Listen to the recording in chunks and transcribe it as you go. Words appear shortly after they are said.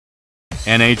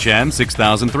NHM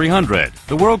 6300,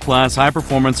 the world-class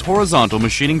high-performance horizontal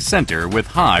machining center with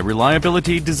high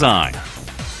reliability design.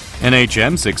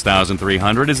 NHM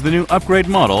 6300 is the new upgrade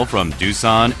model from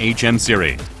Doosan NHM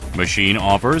series. Machine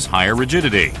offers higher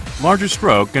rigidity, larger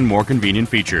stroke, and more convenient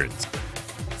features.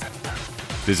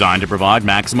 Designed to provide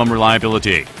maximum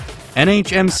reliability,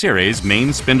 NHM series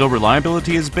main spindle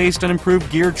reliability is based on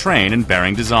improved gear train and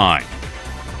bearing design.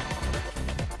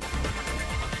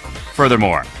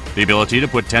 Furthermore, the ability to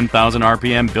put 10,000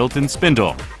 RPM built-in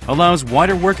spindle allows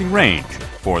wider working range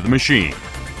for the machine.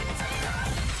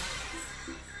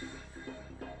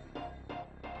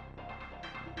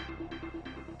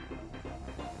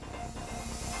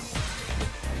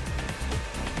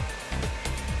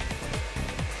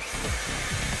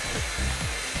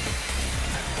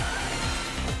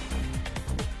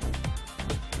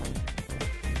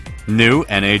 New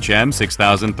NHM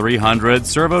 6300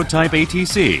 Servo Type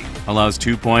ATC allows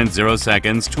 2.0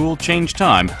 seconds tool change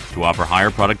time to offer higher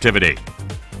productivity.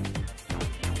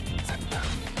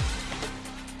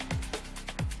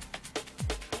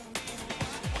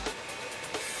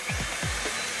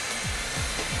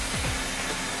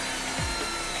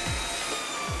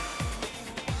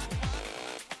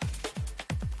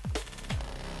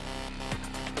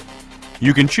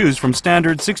 You can choose from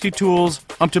standard 60 tools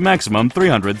up to maximum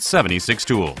 376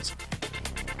 tools.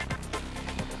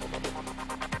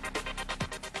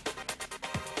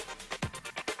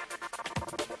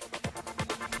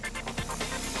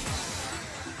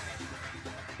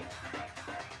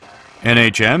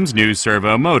 NHM's new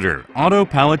servo motor auto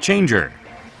pallet changer.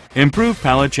 Improved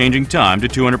pallet changing time to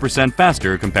 200%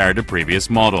 faster compared to previous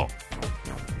model.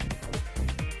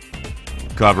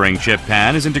 Covering chip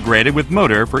pan is integrated with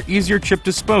motor for easier chip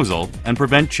disposal and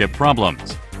prevent chip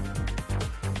problems.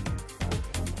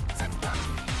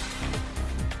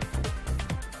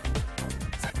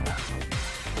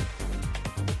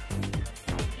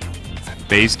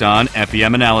 Based on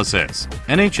FEM analysis,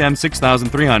 NHM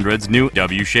 6300's new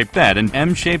W-shaped bed and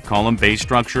M-shaped column base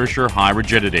structure assure high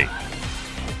rigidity.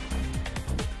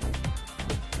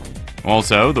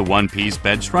 Also, the one-piece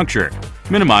bed structure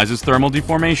minimizes thermal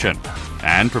deformation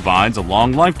and provides a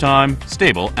long lifetime,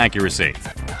 stable accuracy.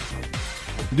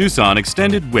 Doosan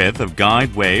extended width of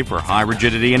guide way for high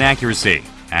rigidity and accuracy,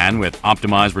 and with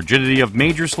optimized rigidity of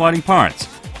major sliding parts.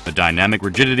 The dynamic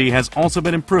rigidity has also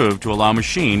been improved to allow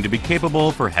machine to be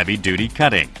capable for heavy-duty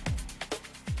cutting.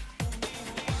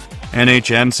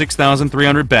 NHM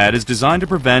 6300 bed is designed to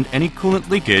prevent any coolant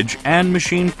leakage, and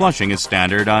machine flushing is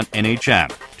standard on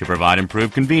NHM to provide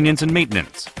improved convenience and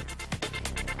maintenance.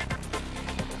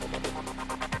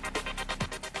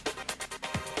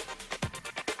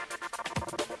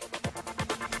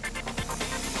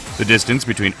 The distance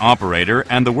between operator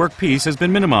and the workpiece has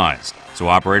been minimized, so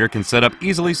operator can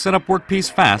easily set up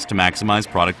workpiece fast to maximize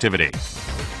productivity.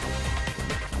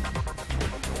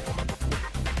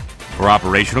 For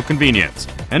operational convenience,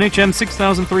 NHM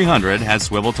 6300 has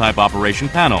swivel-type operation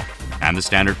panel, and the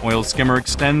standard oil skimmer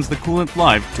extends the coolant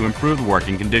life to improve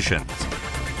working conditions.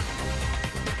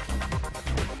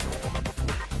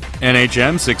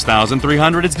 NHM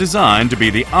 6300 is designed to be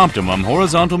the optimum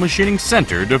horizontal machining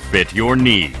center to fit your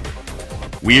need.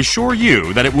 We assure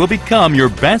you that it will become your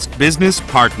best business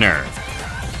partner.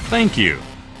 Thank you.